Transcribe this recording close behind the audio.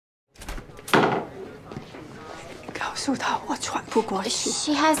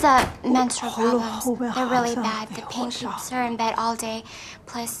She has menstrual problems. They're really bad. The pain keeps her in bed all day.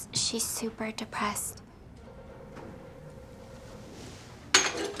 Plus, she's super depressed.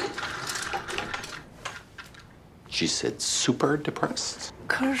 She said super depressed?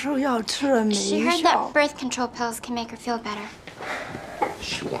 She heard that birth control pills can make her feel better.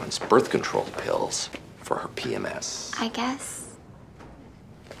 She wants birth control pills for her PMS. I guess.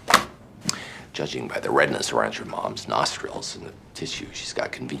 Judging by the redness around your mom's nostrils and the tissue she's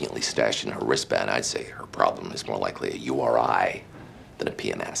got conveniently stashed in her wristband, I'd say her problem is more likely a URI than a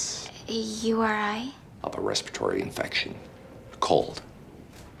PMS. A URI? Upper respiratory infection. Cold.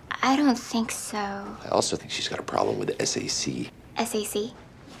 I don't think so. I also think she's got a problem with SAC. SAC?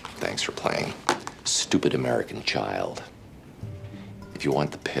 Thanks for playing stupid American child. If you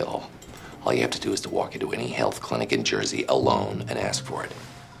want the pill, all you have to do is to walk into any health clinic in Jersey alone and ask for it.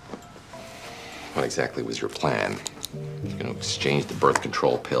 What exactly was your plan? You're going to exchange the birth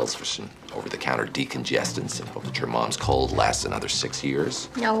control pills for some over-the-counter decongestants and hope that your mom's cold lasts another 6 years?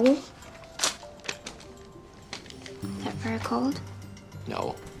 No. Is that for a cold?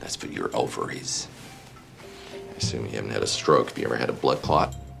 No, that's for your ovaries. I assume you haven't had a stroke. Have you ever had a blood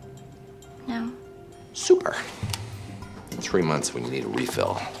clot? No. Super. In 3 months, when you need a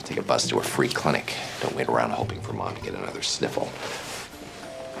refill, take a bus to a free clinic. Don't wait around hoping for mom to get another sniffle.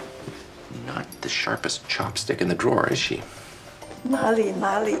 Not the sharpest chopstick in the drawer, is she?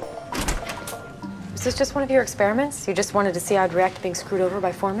 Is this just one of your experiments? You just wanted to see how I'd react to being screwed over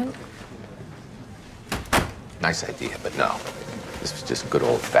by Foreman? Nice idea, but no. This was just good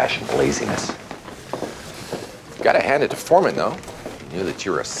old-fashioned laziness. Gotta hand it to Foreman, though. He knew that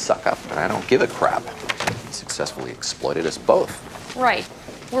you're a suck-up, and I don't give a crap. He successfully exploited us both. Right.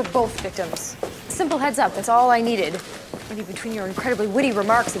 We're both victims. Simple heads up, that's all I needed. Maybe between your incredibly witty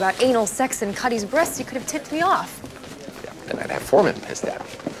remarks about anal sex and Cuddy's breasts, you could have tipped me off. Yeah, then I'd have Foreman pissed at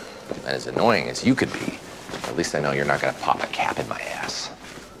me. And as annoying as you could be, at least I know you're not gonna pop a cap in my ass.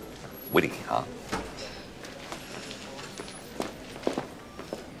 Witty, huh?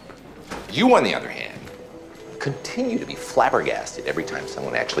 You, on the other hand, continue to be flabbergasted every time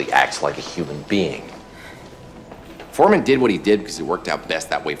someone actually acts like a human being. Foreman did what he did because it worked out best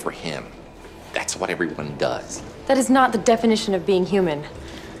that way for him. That's what everyone does. That is not the definition of being human.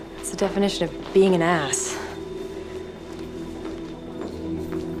 It's the definition of being an ass.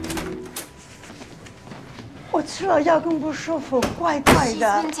 She's been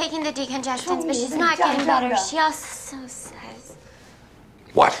taking the decongestants, but she's not getting better. She also says...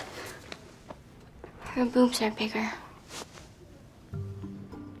 What? Her boobs are bigger.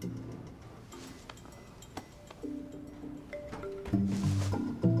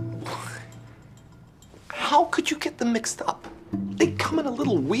 How could you get them mixed up? They come in a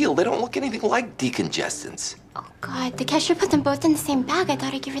little wheel. They don't look anything like decongestants. Oh, God. The cashier put them both in the same bag. I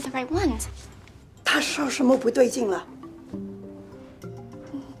thought I'd give her the right ones.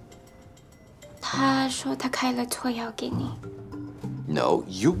 No,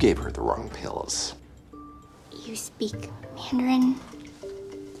 you gave her the wrong pills. You speak Mandarin?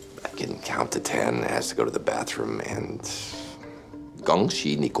 I can count to 10, has to go to the bathroom, and... 恭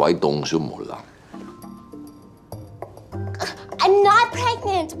喜你快动什么了? I'm not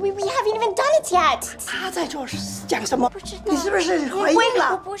pregnant. We haven't even done it yet.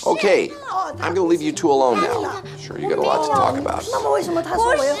 Okay, I'm gonna leave you two alone now. Sure, you got a lot to talk about.